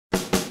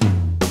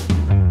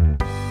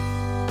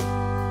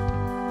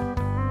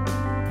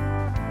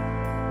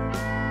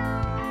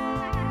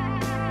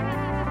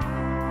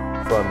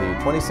from the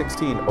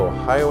 2016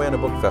 Ohioana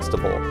Book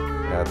Festival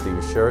at the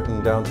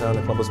Sheraton downtown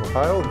in Columbus,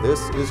 Ohio. This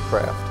is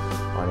Craft.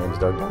 My name is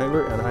Doug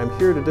Dangler, and I'm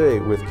here today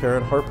with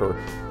Karen Harper,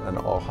 an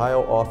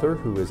Ohio author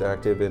who is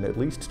active in at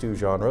least 2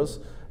 genres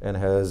and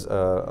has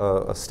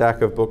a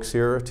stack of books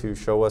here to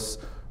show us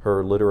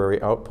her literary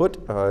output.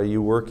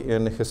 You work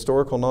in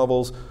historical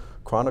novels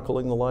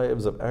chronicling the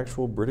lives of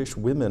actual British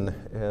women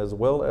as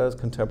well as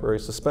contemporary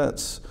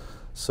suspense.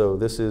 So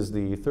this is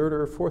the 3rd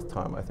or 4th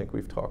time I think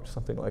we've talked,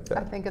 something like that.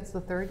 I think it's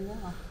the 3rd,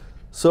 yeah.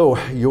 So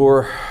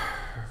your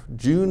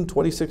June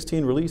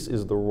 2016 release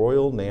is The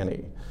Royal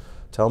Nanny.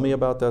 Tell me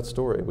about that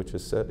story, which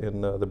is set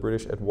in the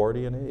British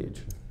Edwardian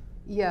age.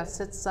 Yes,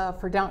 it's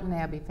for Downton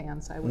Abbey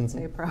fans, I would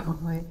say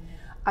probably.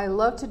 I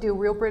love to do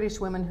real British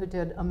women who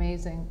did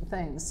amazing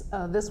things.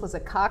 This was a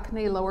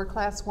Cockney lower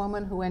class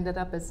woman who ended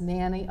up as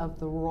nanny of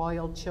the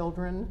royal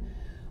children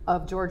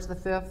of George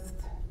V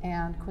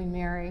and Queen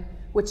Mary,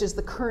 which is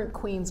the current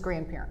Queen's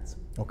grandparents.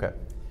 Okay.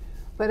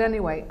 But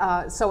anyway,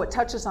 so it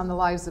touches on the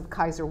lives of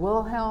Kaiser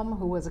Wilhelm,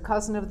 who was a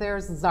cousin of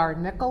theirs, Tsar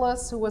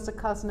Nicholas, who was a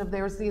cousin of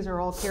theirs. These are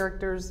all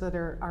characters that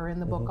are in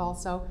the book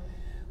also.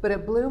 But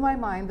it blew my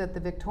mind that the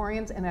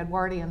Victorians and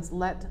Edwardians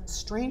let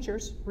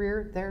strangers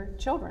rear their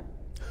children.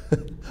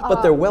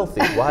 But they're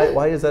wealthy.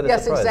 Why is that a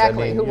yes, surprise?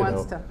 Exactly. I mean, who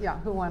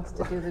wants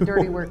to do the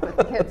dirty work with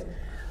the kids?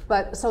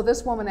 But so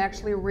this woman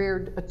actually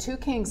reared 2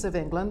 kings of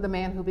England, the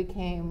man who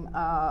became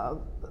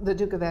the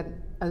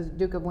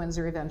Duke of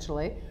Windsor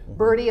eventually,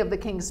 Bertie of the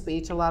King's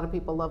Speech. A lot of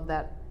people love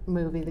that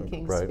movie, The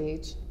King's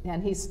Speech.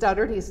 And he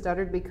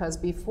stuttered because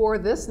before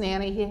this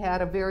nanny, he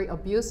had a very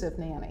abusive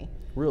nanny.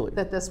 Really?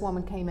 That this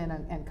woman came in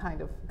and kind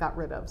of got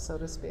rid of, so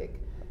to speak.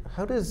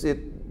 How does it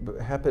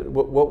happen?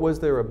 What was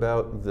there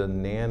about the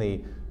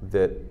nanny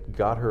that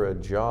got her a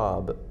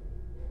job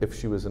if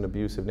she was an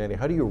abusive nanny?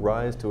 How do you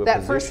rise to a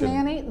position? That first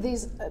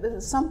nanny,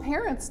 some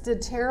parents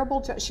did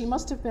terrible jobs. She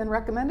must have been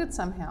recommended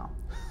somehow.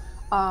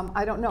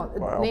 I don't know.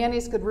 Wow.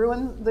 Nannies could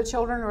ruin the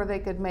children or they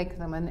could make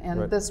them.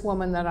 And this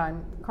woman that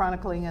I'm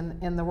chronicling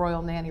in The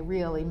Royal Nanny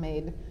really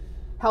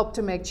helped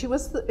to make. She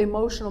was the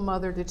emotional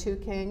mother to 2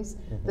 kings.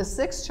 The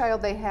 6th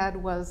child they had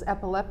was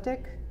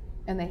epileptic,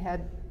 and they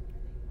had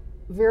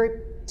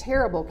very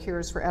terrible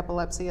cures for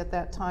epilepsy at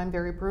that time,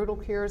 very brutal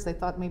cures. They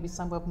thought maybe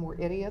some of them were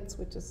idiots,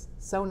 which is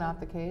so not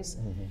the case.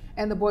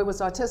 And the boy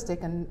was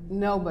autistic, and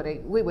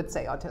we would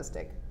say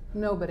autistic,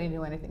 nobody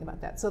knew anything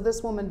about that. So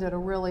this woman did a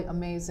really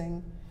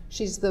amazing,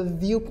 she's the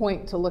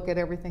viewpoint to look at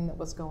everything that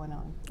was going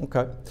on.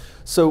 Okay.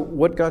 So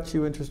what got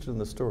you interested in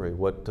the story?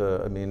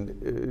 I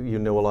mean, you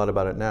know a lot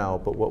about it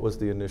now, but what was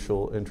the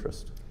initial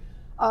interest?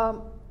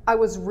 I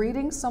was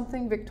reading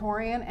something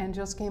Victorian and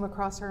just came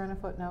across her in a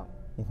footnote.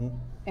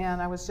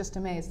 And I was just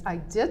amazed. I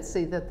did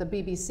see that the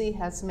BBC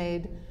has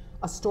made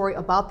a story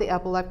about the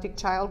epileptic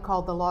child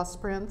called The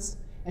Lost Prince,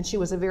 and she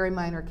was a very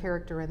minor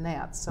character in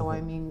that. So I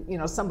mean,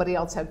 somebody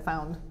else had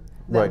found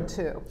them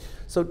too.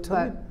 So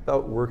tell me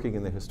about working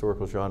in the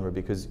historical genre,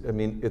 because I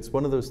mean, it's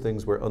one of those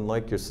things where,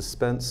 unlike your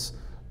suspense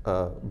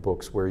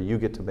books where you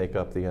get to make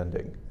up the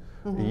ending,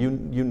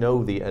 you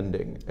know the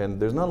ending, and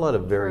there's not a lot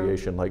of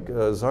variation. Like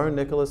Tsar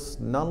Nicholas,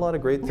 not a lot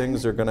of great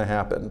things are going to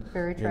happen.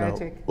 Very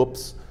tragic.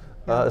 Oops.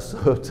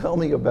 So tell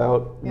me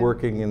about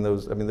working in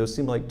those. I mean, those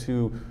seem like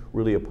 2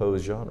 really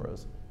opposed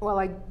genres. Well,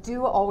 I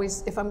do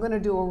always, if I'm going to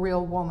do a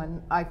real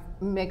woman, I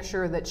make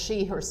sure that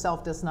she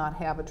herself does not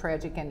have a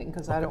tragic ending,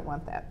 because I don't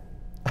want that.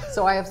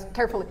 So I have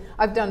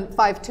I've done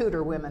 5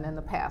 Tudor women in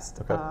the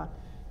past.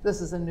 This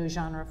is a new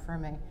genre for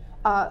me.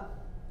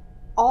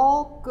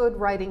 All good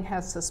writing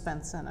has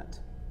suspense in it.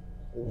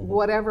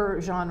 Whatever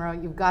genre,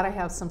 you've got to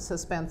have some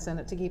suspense in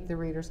it to keep the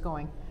readers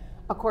going.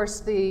 Of course,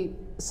 the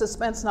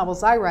suspense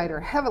novels I write are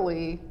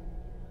heavily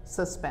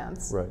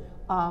suspense.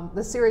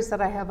 The series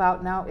that I have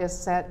out now is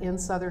set in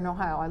Southern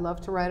Ohio. I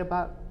love to write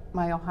about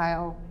my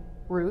Ohio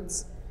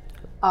roots.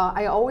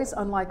 I always,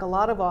 unlike a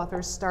lot of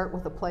authors, start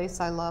with a place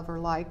I love or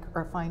like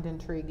or find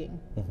intriguing.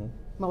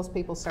 Most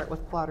people start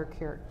with plot or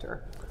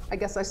character. I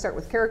guess I start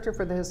with character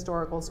for the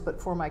historicals, but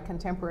for my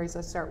contemporaries,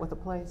 I start with a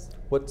place.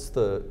 What's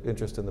the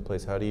interest in the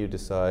place? How do you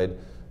decide,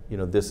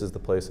 this is the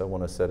place I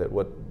want to set it?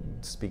 What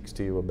speaks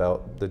to you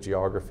about the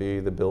geography,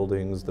 the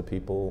buildings, the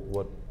people?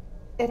 What?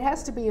 It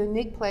has to be a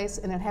unique place,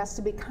 and it has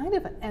to be kind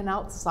of an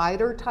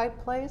outsider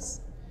type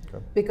place,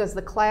 because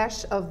the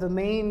clash of the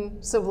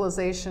main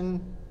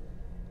civilization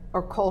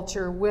or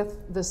culture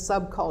with the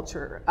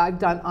subculture. I've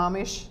done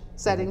Amish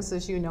settings,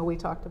 as you know, we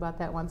talked about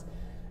that once.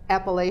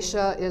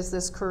 Appalachia is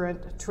this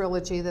current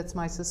trilogy that's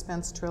my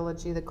suspense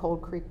trilogy, the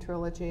Cold Creek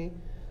trilogy.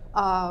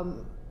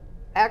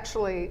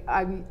 Actually,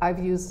 I've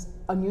used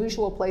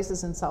unusual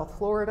places in South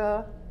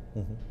Florida.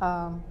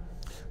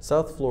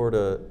 South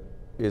Florida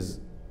is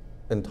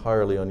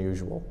entirely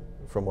unusual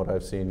from what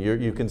I've seen.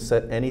 You can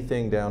set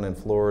anything down in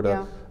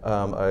Florida.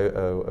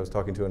 I was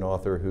talking to an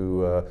author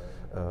who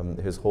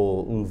his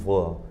whole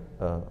oeuvre,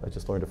 I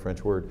just learned a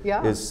French word,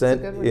 is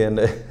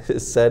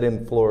set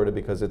in Florida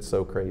because it's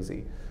so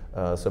crazy.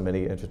 So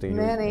many interesting.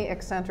 Many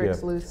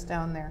eccentrics loose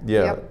down there.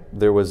 Yeah, Yep.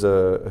 there was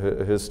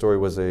his story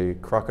was a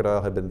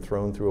crocodile had been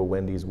thrown through a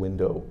Wendy's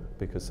window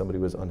because somebody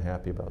was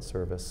unhappy about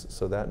service.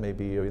 So that may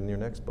be in your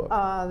next book.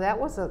 That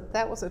was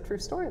a true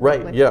story.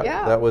 Right, lately.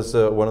 yeah, that was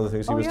one of the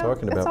things he was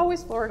talking about. It's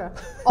always Florida,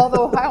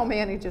 although Ohio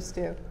manages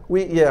to.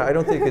 I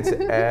don't think it's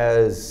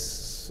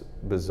as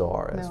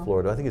bizarre as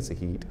Florida. I think it's the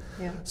heat.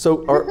 Yeah.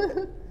 So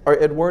are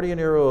Edwardian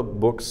era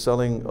books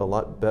selling a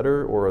lot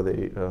better, or are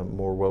they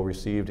more well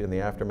received in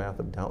the aftermath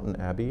of Downton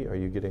Abbey? Are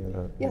you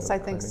getting Yes, I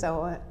think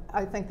so.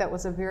 I think that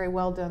was a very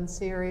well done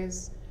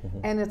series.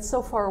 And it's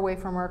so far away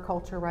from our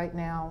culture right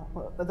now,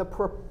 the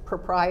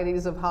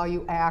proprieties of how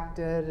you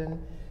acted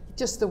and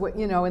just the way,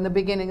 in the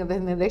beginning of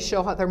it, they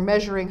show how they're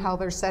measuring, how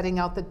they're setting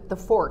out the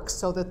forks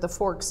so that the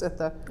forks at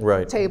the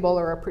table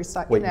are a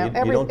precise, Wait, you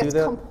don't do it's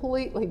that?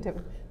 completely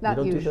different.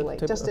 Not usually,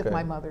 just if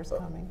my mother's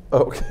coming.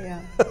 Okay.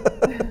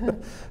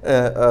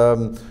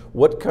 Yeah.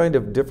 What kind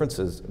of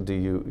differences do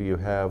you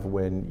have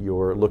when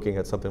you're looking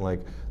at something like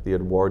the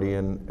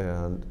Edwardian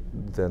and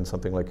then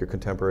something like your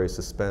contemporary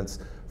suspense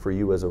for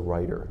you as a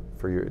writer,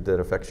 that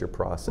affects your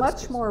process?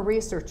 Much more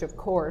research, of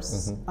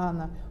course.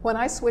 When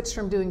I switched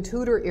from doing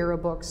Tudor era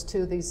books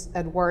to these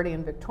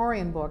Edwardian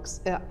Victorian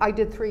books, I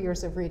did 3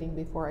 years of reading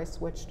before I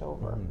switched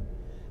over.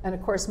 And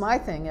of course, my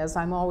thing is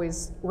I'm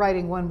always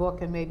writing one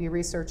book and maybe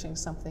researching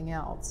something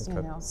else,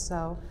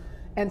 so.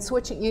 And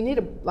switching, you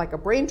need like a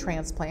brain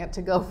transplant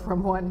to go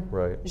from one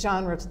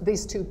genre to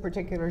these two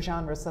particular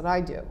genres that I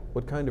do.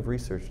 What kind of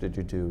research did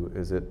you do?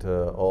 Is it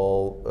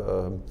all,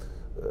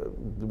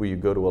 will you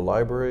go to a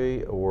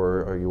library,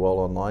 or are you all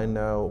online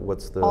now?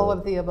 What's the... All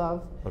of the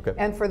above. Okay.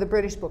 And for the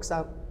British books,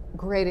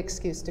 great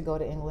excuse to go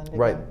to England again.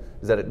 Right.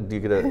 Is that do you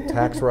get a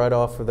tax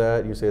write-off for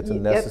that? You say it's a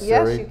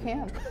necessary? Yes, you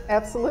can.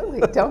 Absolutely.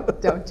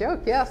 Don't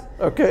joke. Yes.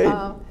 Okay.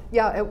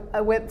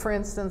 I went, for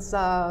instance,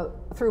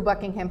 through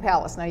Buckingham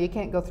Palace. Now you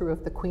can't go through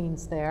if the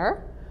Queen's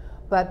there,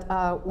 but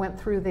went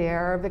through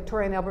there.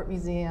 Victoria and Albert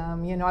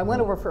Museum. I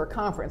went over for a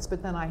conference,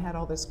 but then I had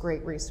all this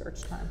great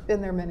research time.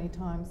 Been there many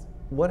times.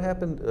 What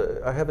happened?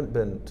 I haven't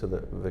been to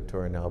the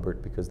Victoria and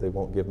Albert because they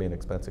won't give me an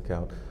expense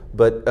account.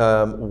 But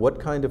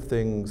what kind of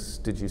things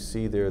did you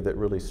see there that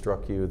really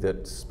struck you,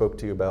 that spoke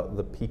to you about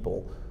the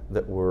people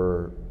that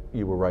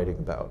you were writing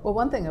about? Well,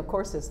 one thing, of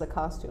course, is the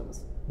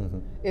costumes.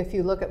 If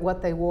you look at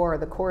what they wore,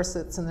 the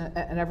corsets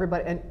and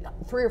everybody, and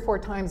 3 or 4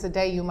 times a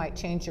day you might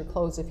change your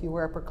clothes if you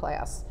were upper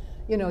class.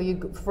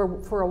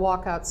 For a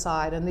walk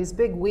outside, and these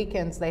big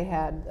weekends they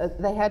had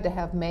to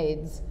have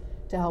maids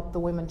to help the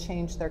women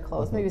change their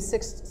clothes, maybe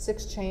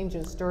six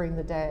changes during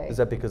the day. Is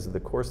that because of the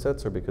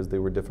corsets or because they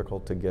were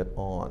difficult to get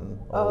on?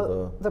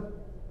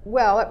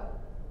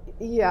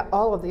 Yeah,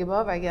 all of the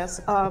above, I guess.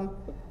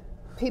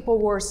 People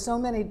wore so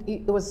many,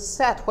 it was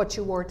set what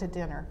you wore to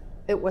dinner.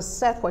 It was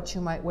set what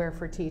you might wear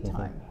for tea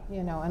time,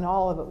 and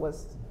all of it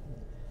was,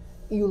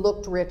 you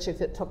looked rich if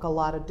it took a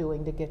lot of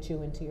doing to get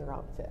you into your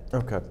outfit.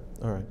 Okay,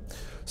 all right.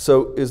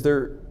 So is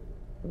there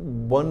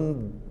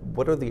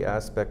what are the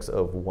aspects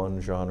of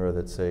one genre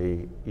that,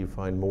 say, you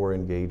find more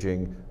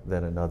engaging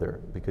than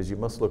another? Because you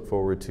must look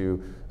forward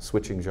to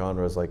switching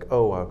genres, like,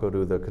 oh, I'll go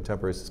to the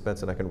contemporary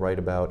suspense and I can write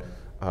about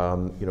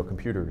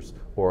computers,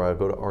 or I'll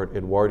go to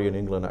Edwardian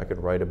England, I can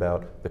write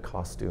about the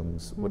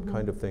costumes. What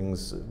kind of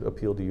things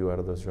appeal to you out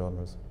of those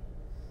genres?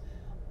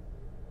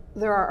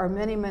 There are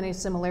many, many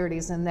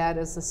similarities, and that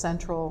is the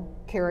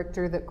central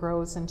character that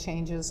grows and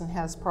changes and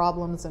has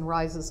problems and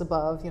rises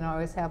above. I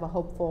always have a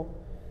hopeful,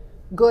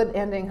 good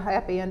ending,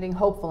 happy ending,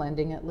 hopeful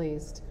ending at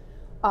least.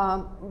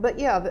 But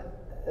yeah,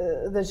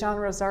 the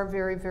genres are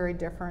very, very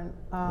different.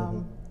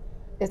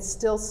 It's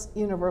still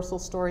universal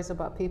stories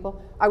about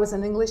people. I was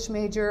an English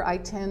major. I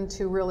tend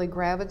to really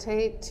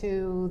gravitate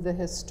to the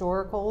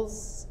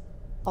historicals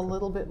a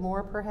little bit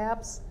more,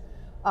 perhaps.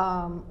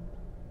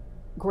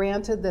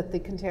 Granted that the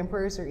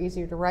contemporaries are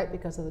easier to write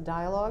because of the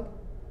dialogue.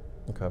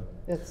 Okay.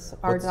 It's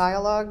our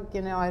dialogue,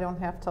 I don't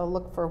have to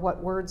look for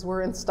what words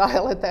were in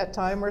style at that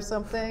time or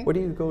something. Where do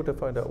you go to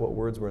find out what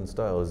words were in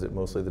style? Is it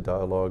mostly the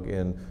dialogue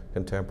in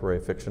contemporary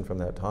fiction from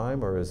that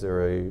time, or is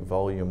there a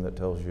volume that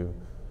tells you?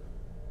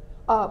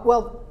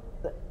 Well,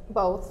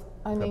 both.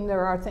 I mean,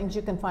 there are things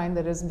you can find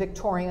that is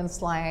Victorian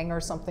slang or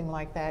something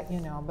like that,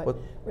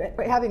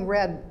 but having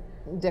read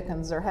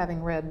Dickens or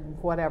having read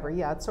whatever,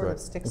 yeah, it sort of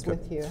sticks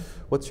with you.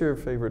 What's your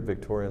favorite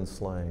Victorian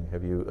slang?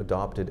 Have you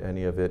adopted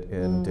any of it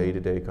in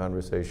day-to-day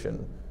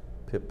conversation?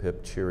 Pip,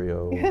 pip,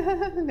 cheerio?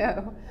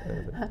 No.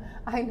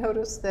 I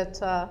noticed that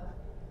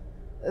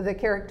the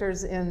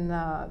characters in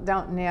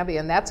Downton Abbey,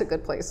 and that's a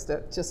good place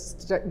to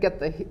just get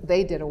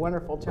they did a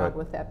wonderful job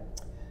with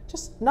that.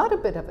 Just not a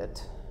bit of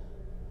it.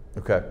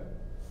 Okay.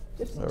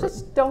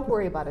 Just don't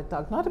worry about it,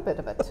 Doug, not a bit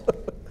of it.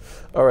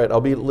 All right,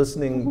 I'll be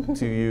listening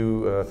to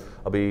you.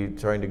 I'll be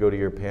trying to go to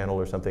your panel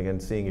or something and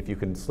seeing if you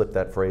can slip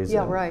that phrase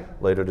in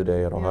later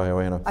today at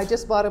Ohioana. I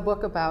just bought a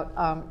book about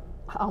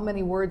how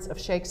many words of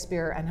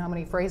Shakespeare and how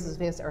many phrases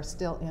of his are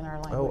still in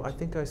our language. Oh, I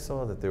think I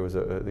saw that there was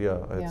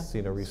I'd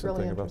seen a recent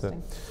thing about that.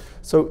 Interesting.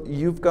 So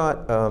you've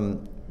got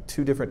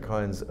 2 different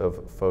kinds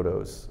of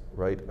photos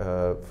right,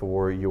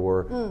 for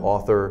your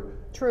author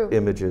True.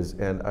 images,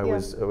 and I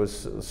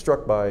was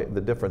struck by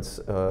the difference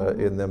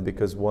in them,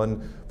 because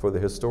one, for the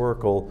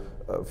historical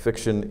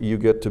fiction, you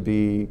get to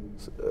be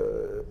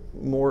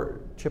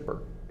more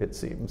chipper, it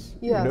seems.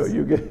 Yes. You know,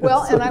 you get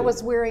well, and I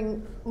was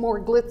wearing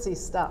more glitzy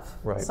stuff.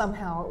 Right.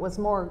 Somehow it was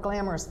more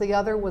glamorous. The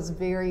other was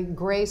very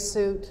gray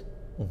suit.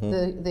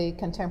 The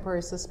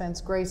contemporary suspense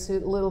gray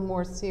suit, a little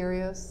more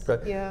serious.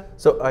 Okay. Yeah.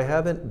 So I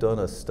haven't done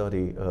a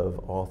study of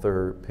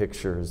author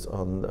pictures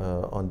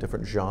on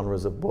different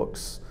genres of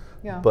books,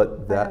 Yeah, but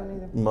I that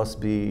haven't either. must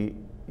be,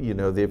 you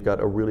know, they've got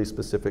a really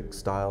specific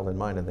style in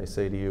mind, and they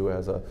say to you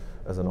as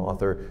an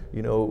author,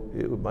 you know,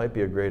 it might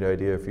be a great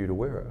idea for you to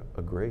wear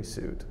a gray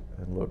suit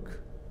and look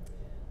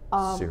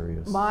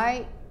serious.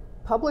 My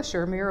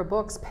publisher, Mira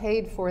Books,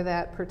 paid for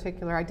that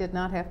particular. I did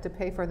not have to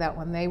pay for that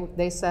one.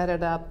 They set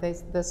it up,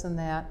 this and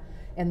that,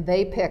 and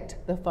they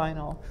picked the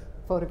final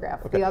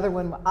photograph. Okay. The other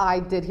one I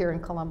did here in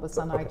Columbus,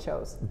 and I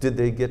chose. Did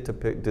they get to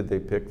pick? Did they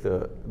pick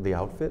the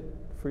outfit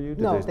for you?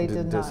 No, they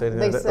did not. Say anything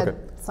They like that? said Okay.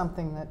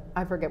 something that,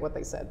 I forget what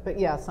they said, but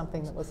yeah,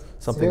 something that was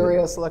Something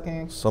serious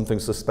looking. Something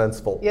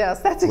suspenseful. Yes,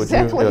 that's Would you-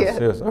 exactly yes,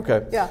 it. Yes.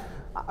 Okay. Yeah,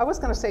 I was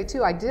going to say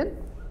too, I did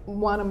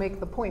want to make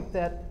the point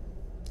that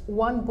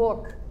one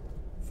book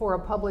for a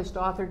published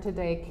author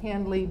today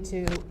can lead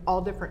to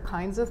all different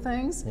kinds of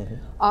things.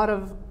 Out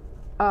of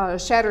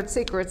Shattered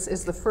Secrets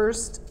is the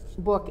first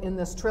book in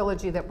this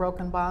trilogy that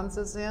Broken Bonds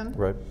is in.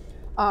 Right.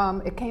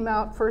 It came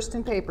out first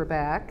in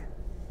paperback.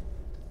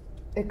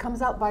 It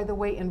comes out, by the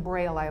way, in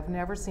Braille. I have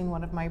never seen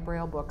one of my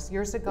Braille books.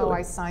 Years ago, Really?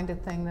 I signed a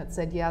thing that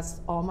said, yes,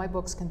 all my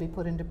books can be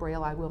put into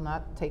Braille. I will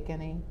not take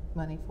any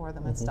money for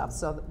them and stuff.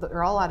 So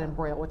they're all out in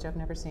Braille, which I've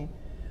never seen.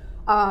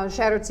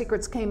 Shattered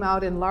Secrets came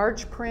out in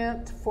large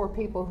print for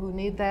people who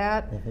need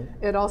that.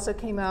 It also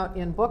came out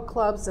in book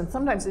clubs, and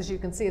sometimes, as you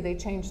can see, they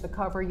change the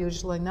cover,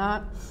 usually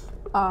not.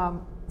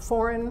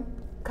 Foreign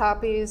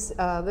copies.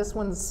 This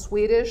one's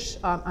Swedish.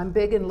 I'm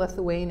big in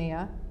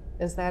Lithuania.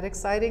 Is that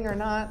exciting or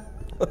not?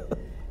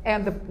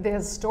 And the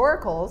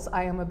historicals,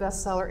 I am a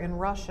bestseller in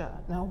Russia.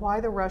 Now, why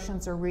the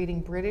Russians are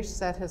reading British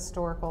set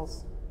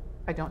historicals,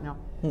 I don't know.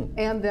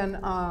 And then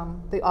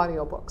the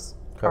audiobooks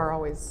are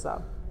always,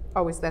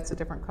 that's a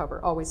different cover,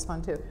 always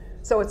fun too.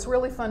 So it's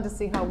really fun to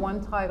see how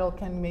one title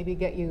can maybe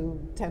get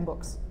you 10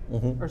 books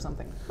or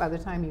something by the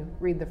time you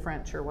read the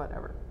French or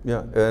whatever.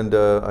 Yeah, and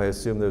I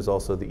assume there's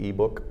also the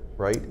ebook,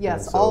 right?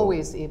 Yes, And so-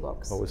 always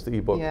ebooks. Always the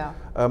ebook. Yeah.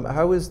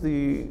 How is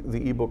the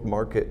ebook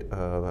market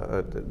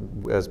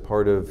as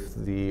part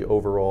of the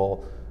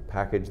overall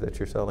package that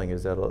you're selling?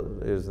 Is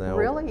now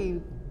Really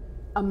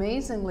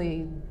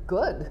amazingly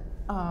good.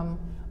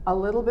 A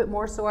little bit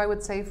more so, I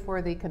would say,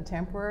 for the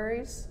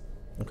contemporaries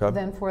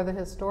than for the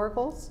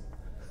historicals.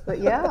 But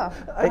yeah.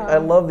 I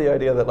love the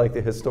idea that, like,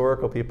 the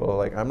historical people are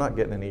like, I'm not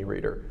getting an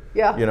e-reader.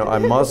 Yeah. You know, I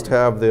must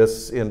have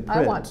this in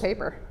print. I want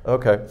paper.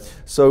 Okay.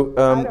 So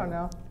I don't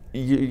know.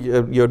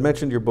 You had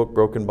mentioned your book,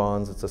 Broken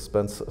Bonds. It's a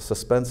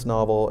suspense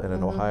novel and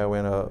an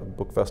Ohioana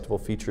Book Festival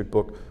featured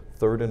book,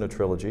 third in a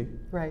trilogy.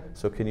 Right.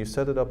 So can you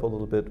set it up a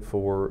little bit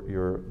for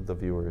the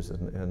viewers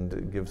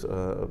and gives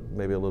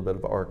maybe a little bit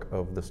of arc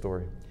of the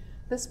story?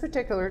 This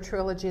particular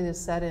trilogy is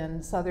set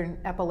in southern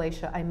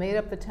Appalachia. I made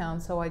up the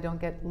town so I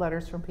don't get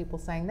letters from people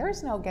saying,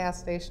 there's no gas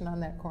station on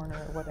that corner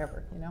or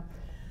whatever, you know.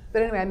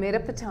 But anyway, I made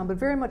up the town, but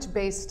very much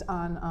based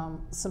on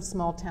some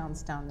small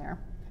towns down there.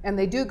 And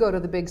they do go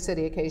to the big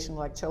city occasionally,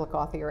 like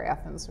Chillicothe or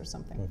Athens or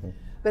something.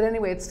 But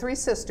anyway, it's three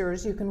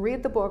sisters. You can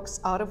read the books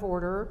out of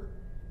order,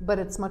 but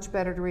it's much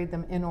better to read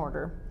them in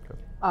order.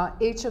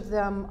 Each of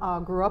them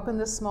grew up in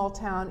this small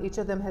town. Each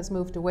of them has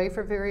moved away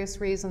for various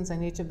reasons,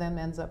 and each of them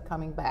ends up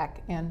coming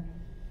back. And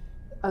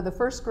the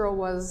first girl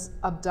was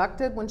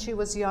abducted when she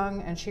was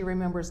young, and she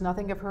remembers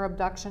nothing of her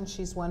abduction.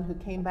 She's one who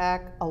came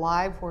back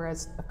alive,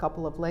 whereas a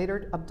couple of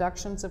later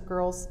abductions of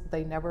girls,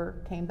 they never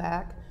came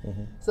back.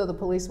 So the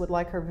police would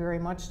like her very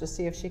much to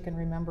see if she can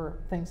remember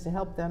things to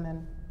help them,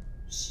 and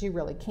she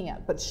really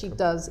can't, but she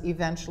does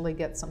eventually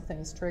get some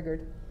things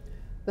triggered.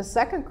 The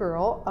second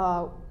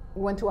girl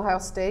went to Ohio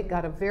State,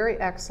 got a very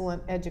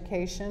excellent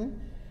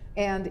education,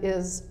 and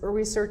is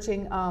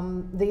researching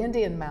the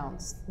Indian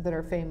mounds that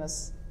are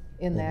famous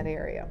in that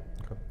area.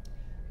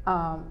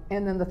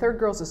 And then the third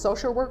girl's a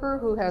social worker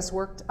who has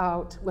worked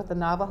out with the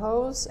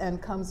Navajos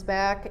and comes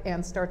back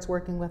and starts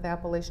working with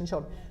Appalachian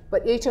children.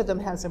 But each of them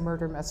has a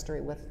murder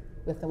mystery with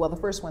them. Well, the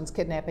first one's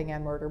kidnapping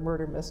and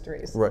murder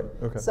mysteries. Right,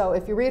 okay. So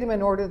if you read them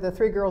in order, the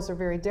three girls are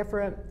very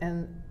different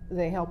and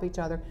they help each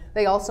other.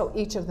 They also,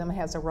 each of them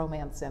has a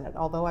romance in it,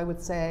 although I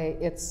would say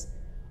it's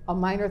a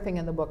minor thing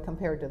in the book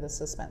compared to the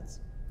suspense.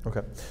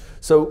 Okay.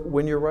 So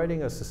when you're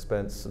writing a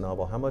suspense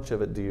novel, how much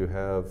of it do you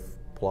have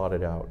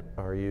plotted out?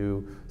 Are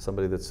you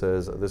somebody that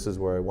says, this is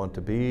where I want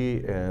to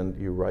be, and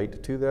you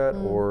write to that,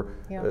 or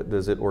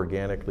does it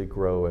organically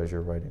grow as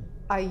you're writing?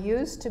 I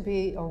used to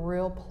be a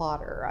real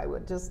plotter. I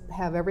would just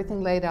have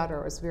everything laid out,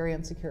 or I was very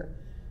insecure.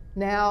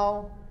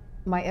 Now,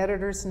 my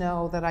editors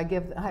know that I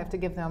have to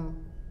give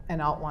them an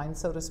outline,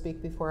 so to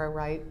speak, before I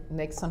write, and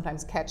they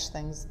sometimes catch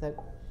things that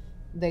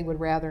they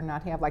would rather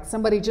not have. Like,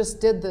 somebody just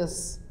did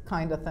this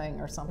kind of thing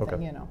or something,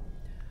 Okay. you know.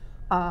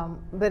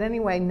 But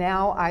anyway,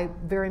 now I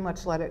very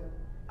much let it,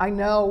 I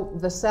know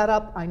the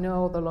setup, I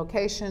know the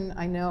location,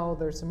 I know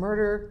there's a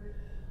murder,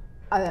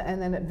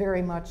 and then it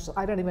very much,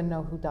 I don't even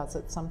know who does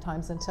it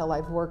sometimes until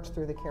I've worked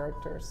through the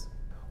characters.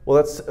 Well,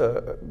 that's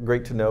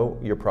great to know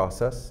your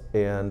process.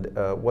 And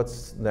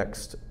what's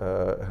next?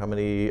 How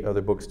many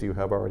other books do you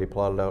have already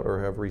plotted out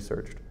or have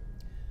researched?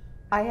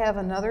 I have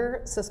another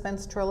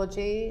suspense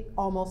trilogy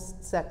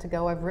almost set to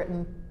go. I've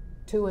written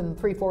 2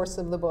 3/4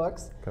 of the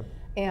books. Okay.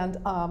 And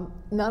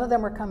none of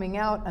them are coming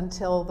out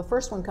until the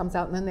first one comes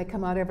out, and then they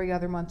come out every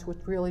other month, which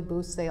really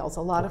boosts sales.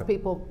 A lot of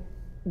people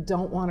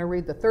don't want to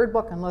read the 3rd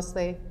book unless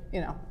they,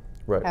 you know,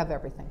 Right. have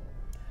everything.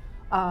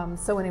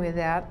 So anyway,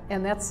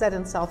 that's set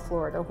in South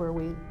Florida, where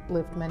we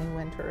lived many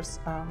winters,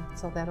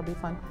 so that'll be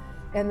fun.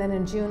 And then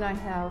in June I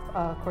have,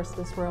 of course,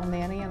 This Royal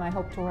Nanny, and I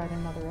hope to write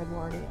another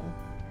Edwardian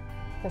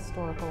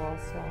historical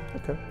also.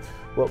 Okay.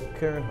 Well,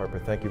 Karen Harper,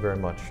 thank you very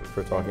much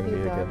for talking to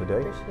me again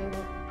today. Appreciate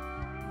it.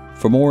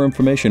 For more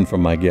information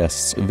from my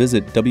guests,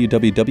 visit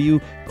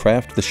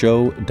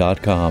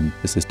www.crafttheshow.com.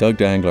 This is Doug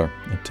Dangler.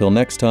 Until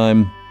next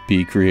time,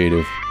 be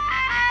creative.